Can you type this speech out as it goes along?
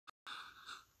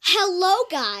Hello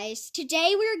guys,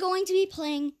 today we're going to be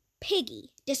playing Piggy,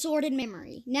 Disordered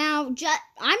Memory. Now, I'm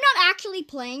not actually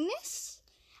playing this.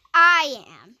 I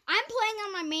am. I'm playing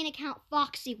on my main account,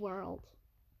 Foxy World.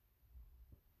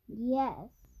 Yes.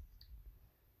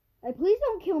 Please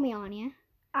don't kill me, Anya.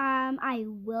 I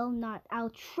will not.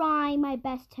 I'll try my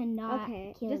best to not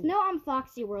Okay, kill just you. know I'm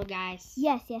Foxy World, guys.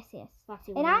 Yes.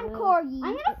 Foxy And World. I'm Corgi.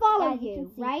 I'm gonna follow as you you,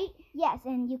 can see. right? Yes,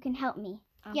 and you can help me.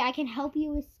 Yeah, I can help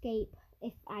you escape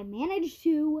if I manage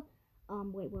to.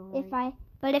 Wait, where are you?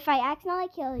 But if I accidentally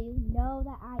kill you, know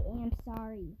that I am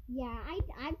sorry. Yeah,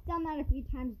 I've done that a few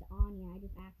times to Anya. I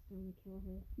just accidentally kill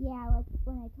her. Yeah, like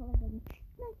when I told her, "No,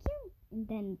 kill me," and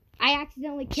then I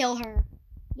accidentally kill her.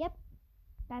 Yep.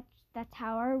 That's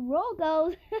how our roll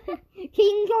goes.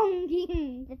 King Kong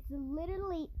King. It's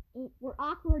literally it. We're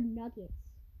awkward nuggets.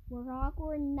 We're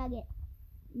awkward nuggets.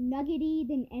 Nuggety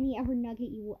than any other nugget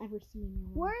you will ever see in your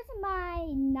life. Where's my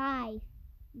knife?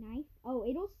 Knife? Oh,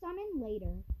 it'll summon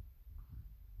later.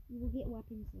 You will get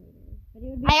weapons later. But it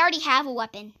would be. I already have a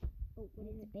weapon. Oh, what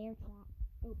is it? Bear trap.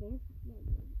 Oh, bear trap. No,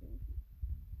 bear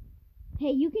trap.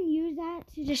 Hey, you can use that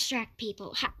to distract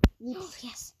people. Oh,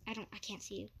 yes. I can't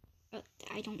see you.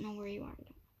 I don't know where you are.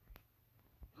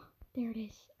 There it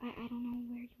is. I don't know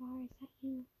where you are. Is that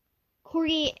you?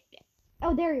 Corey.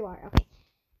 Oh, there you are. Okay.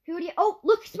 Who do you? Oh,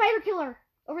 look, Spider Killer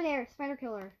over there. Spider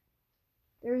Killer.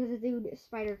 There's a dude,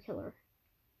 Spider Killer.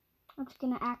 I'm just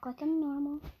gonna act like I'm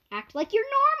normal. Act like you're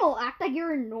normal. Act like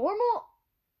you're normal.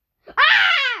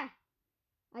 Ah!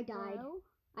 I died. Hello?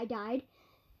 I died.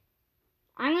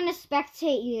 I'm gonna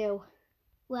spectate you.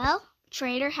 Well,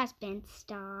 Trader has been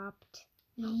stopped.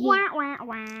 Yeah. Wah, wah,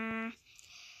 wah.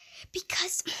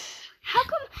 Because how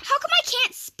come I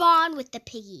can't spawn with the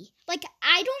piggy? Like,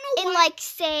 I don't know And why. like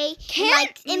say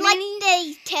Can't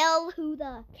they tell who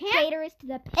the trader is to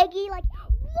the piggy? Like,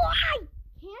 why?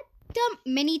 Can't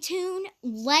the mini tune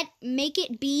make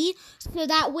it be so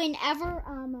that whenever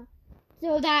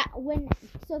so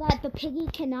that the piggy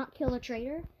cannot kill a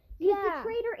traitor? Because the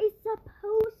traitor is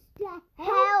supposed to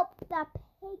Help the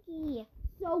piggy.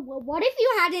 So what if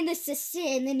you had an assistant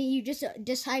and then you just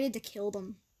decided to kill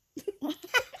them?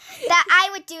 That I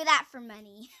would do that for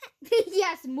money.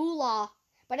 Yes, moolah.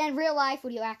 But in real life,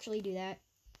 would you actually do that?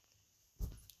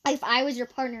 If I was your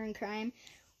partner in crime,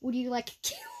 would you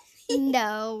kill me?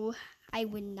 No, I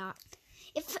would not.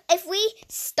 If we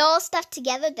stole stuff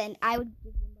together, then I would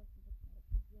give you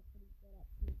most of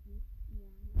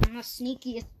the credit. I'm the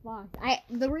sneakiest fox.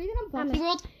 The reason I'm Foxy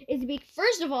World is because,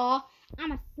 first of all,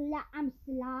 I'm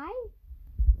sly.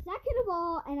 Second of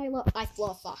all, and I love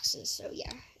foxes, so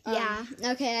yeah. Yeah.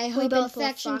 Okay, I We hope both love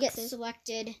infection gets foxes.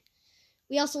 selected.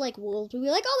 We also like wolves. We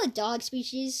like all the dog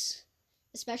species,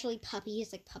 especially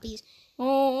puppies, like puppies.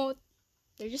 Oh,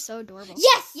 they're just so adorable.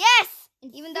 Yes! Yes!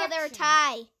 Even though they're a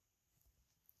tie.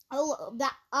 Oh,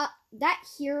 that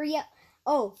here, yeah.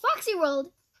 Oh, Foxy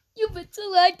World, you've been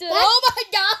selected. oh my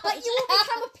god! But you will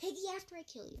become a piggy after I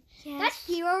kill you. Yes. That's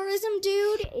heroism,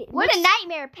 dude. What a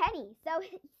nightmare, Penny. So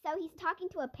he's talking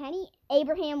to a Penny,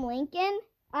 Abraham Lincoln.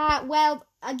 Well,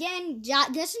 again,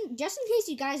 just in case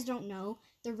you guys don't know,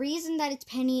 the reason that it's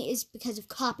Penny is because of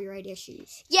copyright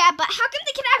issues. Yeah, but how come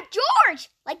they can have George?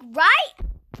 Like, right?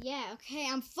 Yeah, okay,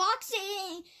 I'm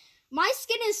Foxy. My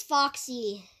skin is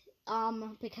Foxy.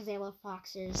 Because I love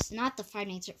foxes. Not the Five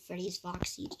Nights at Freddy's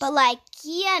Foxy. But like,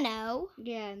 you know.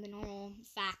 Yeah, the normal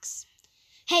facts.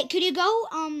 Hey, could you go,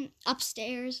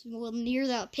 upstairs, near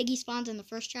the piggy spawns in the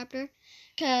first chapter?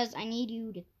 Because I need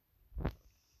you to...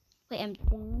 Wait, I'm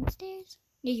downstairs?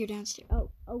 Yeah, you're downstairs. Oh,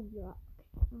 you're up.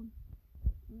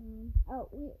 Oh,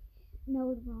 wait.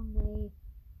 No, the wrong way.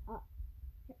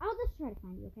 I'll just try to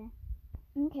find you, okay?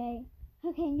 Okay.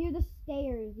 Okay, near the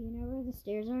stairs. Do you know where the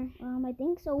stairs are? I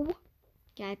think so.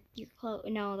 Yeah, you're close.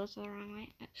 No, that's the wrong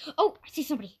way. Oh, I see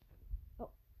somebody. Oh,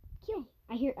 kill.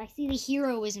 I see the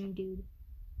heroism dude.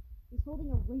 He's holding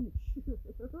a wrench.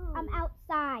 I'm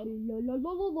outside.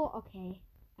 Okay.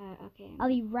 Okay.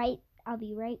 I'll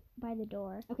be right by the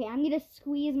door. Okay, I'm gonna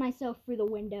squeeze myself through the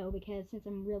window because since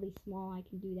I'm really small, I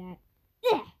can do that.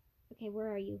 Ugh! Okay,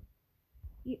 where are you?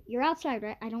 You're outside,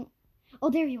 right? Oh,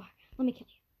 there you are. Let me kill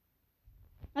you.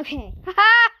 Okay.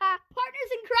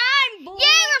 Partners in crime, boys!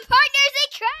 Yeah, we're partners in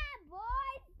crime,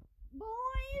 boys!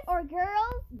 Boys! Or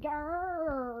girls?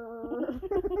 Girls!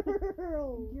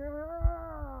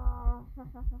 Girl.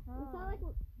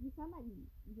 You sound like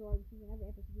George in every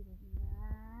episode.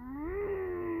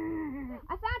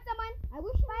 I found someone. I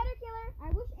wish Spider killer.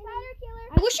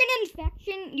 I wish in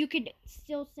infection you could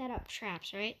still set up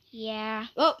traps, right? Yeah.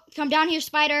 Oh, come down here,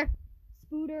 Spider.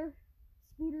 Spooter.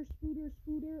 I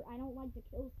don't like to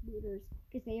kill spooters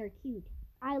because they are cute.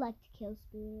 I like to kill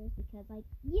spooners because, like,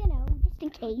 you know, just in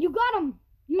case. You got him.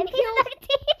 You And he's killed. not a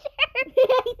teacher. He's a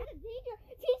teacher.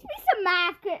 Teach me some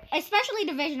math, especially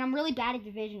division. I'm really bad at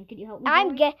division. Could you help me?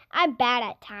 I'm bad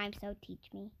at time, so teach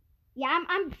me. Yeah,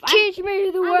 Teach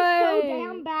me the I'm way. so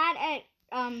damn bad at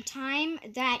time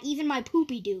that even my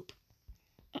poopy doop.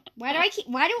 Why do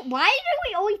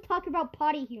we always talk about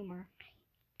potty humor?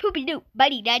 Poopy doop,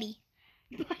 buddy duddy.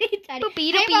 Buddy daddy.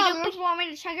 Poopy Hey, doopy Mom, doopy. you want me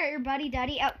to check out your buddy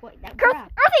daddy? Oh, wait, that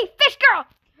Earthy fish girl.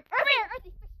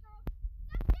 Earthy fish girl.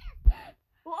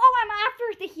 Well, oh, I'm after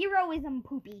the heroism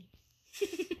poopy.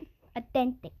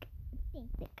 Authentic.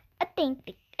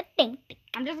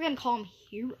 I'm just gonna call him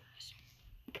heroes.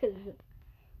 Cause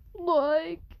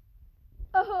Like.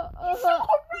 he's so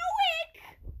heroic.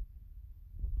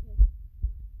 If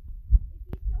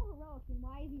he's so heroic, then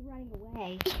why is he running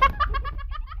away?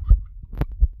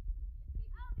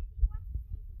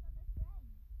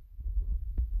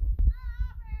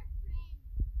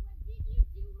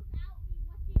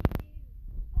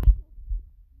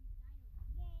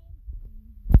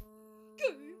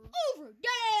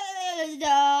 I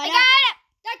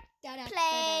got it.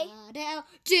 Play.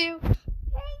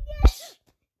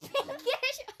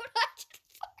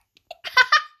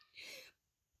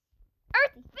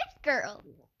 Earthy fish girl.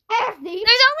 There's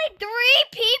only 3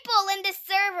 people in this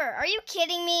server. Are you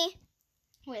kidding me?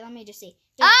 Wait, let me just see.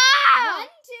 Oh! 1,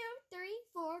 2, 3,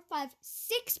 4, 5,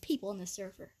 6 people in the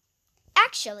server.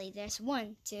 Actually, there's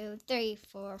 1, 2, 3,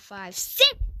 4, 5,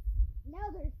 6. No,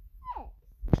 there's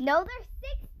No, there's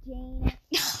 6, Jane.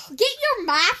 6. Get your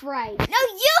math right. No,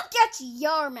 you get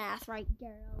your math right,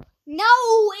 girl. No,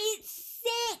 it's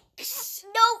 6.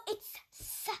 No, it's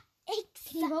 6.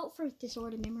 Can you vote for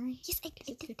disordered memory? Yes, I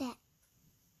did that.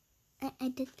 I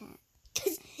did that.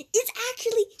 Because it's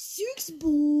actually 6,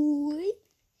 boy.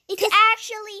 It's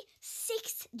actually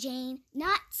 6, Jane,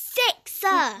 not 6.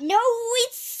 No,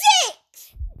 it's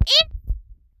 6. It's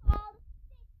called 6,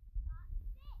 not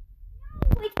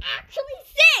 6. No, it's actually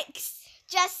 6.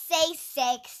 Just say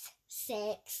 6.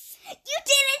 6. You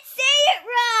didn't say it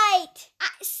right.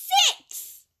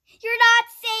 6. You're not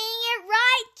saying it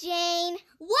right, Jane.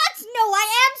 What? No, I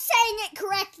am saying it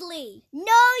correctly.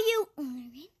 No, you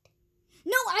aren't.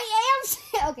 No, I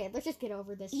am. Okay, let's just get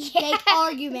over this fake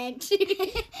argument.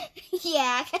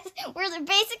 Yeah, because we're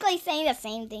basically saying the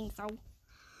same thing, so.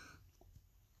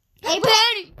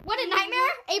 Abraham, what a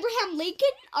nightmare. Abraham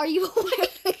Lincoln, are you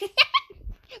awake?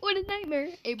 What a nightmare.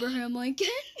 Abraham Lincoln.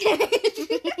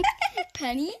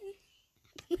 Penny.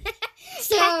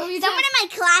 So Someone in my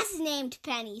class is named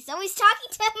Penny, so he's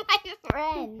talking to my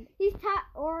friend.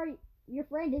 Or your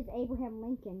friend is Abraham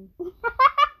Lincoln.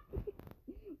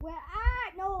 Well,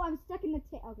 no, I'm stuck in the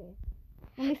okay.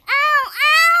 Ow!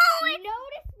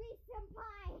 Notice me,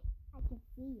 senpai. I can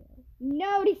see you.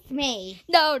 Notice me.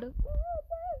 No.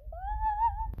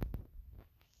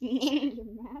 Your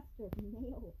master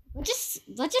nail. Let's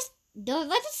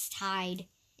just hide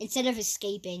instead of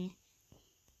escaping.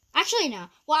 Actually, no.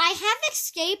 Well, I have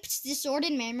escaped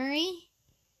disordered memory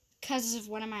because of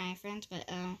one of my friends, but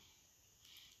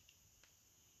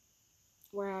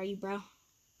where are you, bro?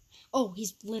 Oh,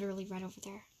 he's literally right over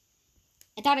there.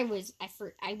 I thought it was. I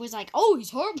was like, oh, he's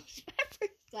horrible at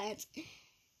first glance.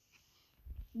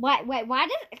 Why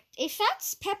did? If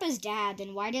that's Peppa's dad,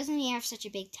 then why doesn't he have such a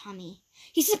big tummy?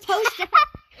 He's supposed to have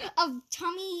a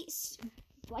tummy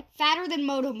like fatter than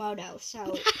Moto.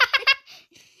 So,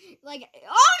 like,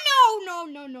 oh no.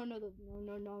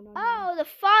 Oh, the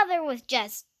father was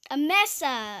just a mess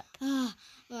up.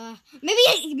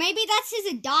 Maybe that's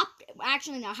his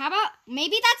Actually, no. How about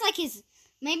maybe that's like his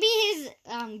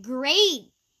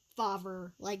great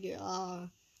father, like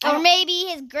Or maybe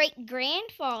his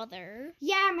great-grandfather.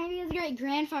 Yeah, maybe his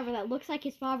great-grandfather that looks like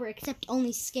his father except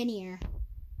only skinnier.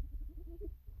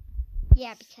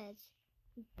 Yeah, because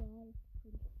his dad is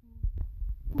pretty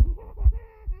fat.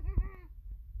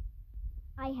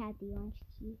 I had the orange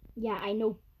key. Yeah, I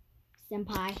know,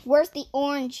 senpai. Where's the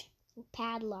orange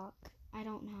padlock? I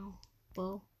don't know.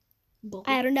 Bo.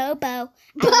 I don't know, Bo.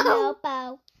 I don't know,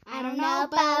 Bo. I don't know,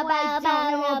 Bo. I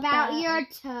don't know about your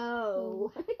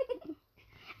toe.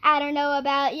 I don't know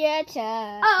about your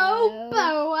toe. Oh,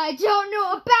 Bo, I don't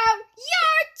know about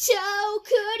your toe.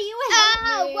 Could you help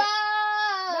me? Whoa!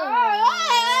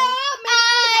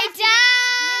 I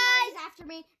died! Memories after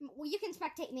me. Well, you can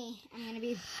spectate me. I'm gonna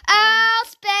be. I'll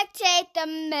spectate the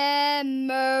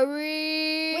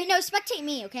memory. Wait, no, spectate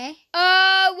me, okay?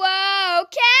 Oh,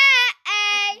 okay.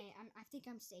 I think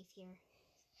I'm safe here.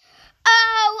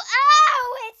 Oh,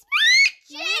 it's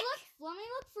magic! Let me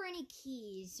look for any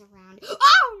keys around.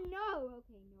 Oh, no!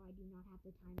 Okay, no, I do not have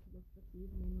the time to look for keys.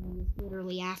 Memory is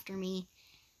literally after me.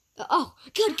 Oh,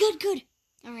 good.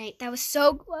 All right. That was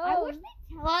so close. I wish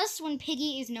they tell us when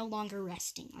Piggy is no longer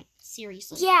resting. Like,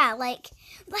 seriously. Yeah, like.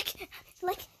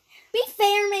 Be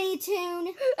fair,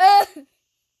 Minitoon.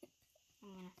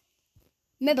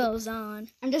 Mibbles on.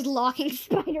 I'm just locking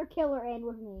Spider Killer in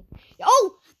with me.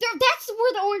 Oh, that's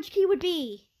where the orange key would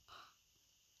be.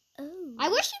 Oh. I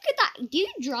wish you could. Do you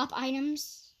drop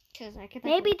items? Because I could.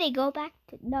 Maybe they go back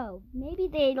to Maybe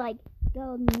they like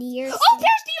go near. Oh,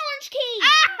 there's the orange key.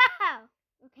 Ow!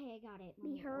 Okay, I got it.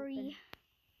 We hurry.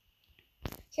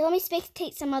 Here, let me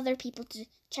spectate some other people to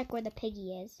check where the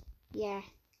Piggy is. Yeah.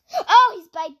 Oh, he's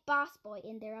by Boss Boy,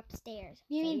 and they're upstairs.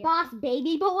 You mean Boss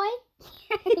Baby Boy?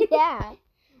 Yeah.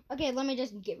 Okay, let me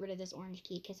just get rid of this orange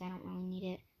key because I don't really need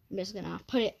it. I'm just gonna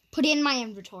put it in my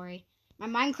inventory. My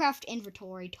Minecraft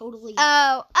inventory, totally.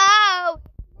 Oh.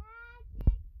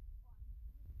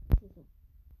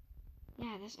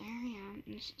 Yeah, this area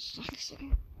sucks.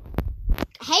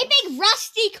 Hey, big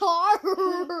rusty car!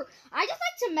 I just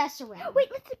like to mess around. Wait,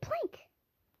 let's do plank.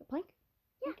 The plank?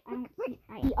 Yeah, I don't.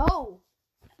 right. Oh,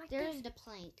 there's the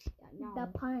plank. No,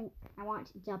 The plank. I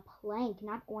want the plank,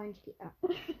 not orange key.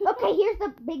 Okay, here's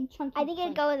the big chunky. I think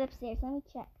plank. it goes upstairs. Let me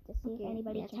check to see if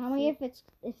anybody can tell see. me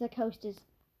if the coast is.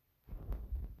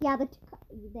 Yeah, I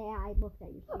looked at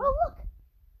you. Oh, look!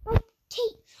 My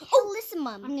Kate. Oh, listen,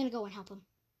 Mom. I'm gonna go and help him.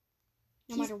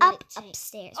 No He's matter what up it takes.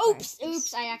 upstairs.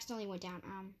 Oops! I accidentally went down.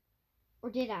 Or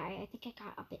did I? I think I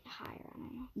got a bit higher. I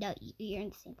don't know. No, you're in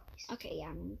the same place. Okay, yeah,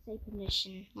 I'm in the same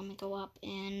position. Let me go up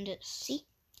and See?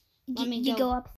 Let me you go. go up.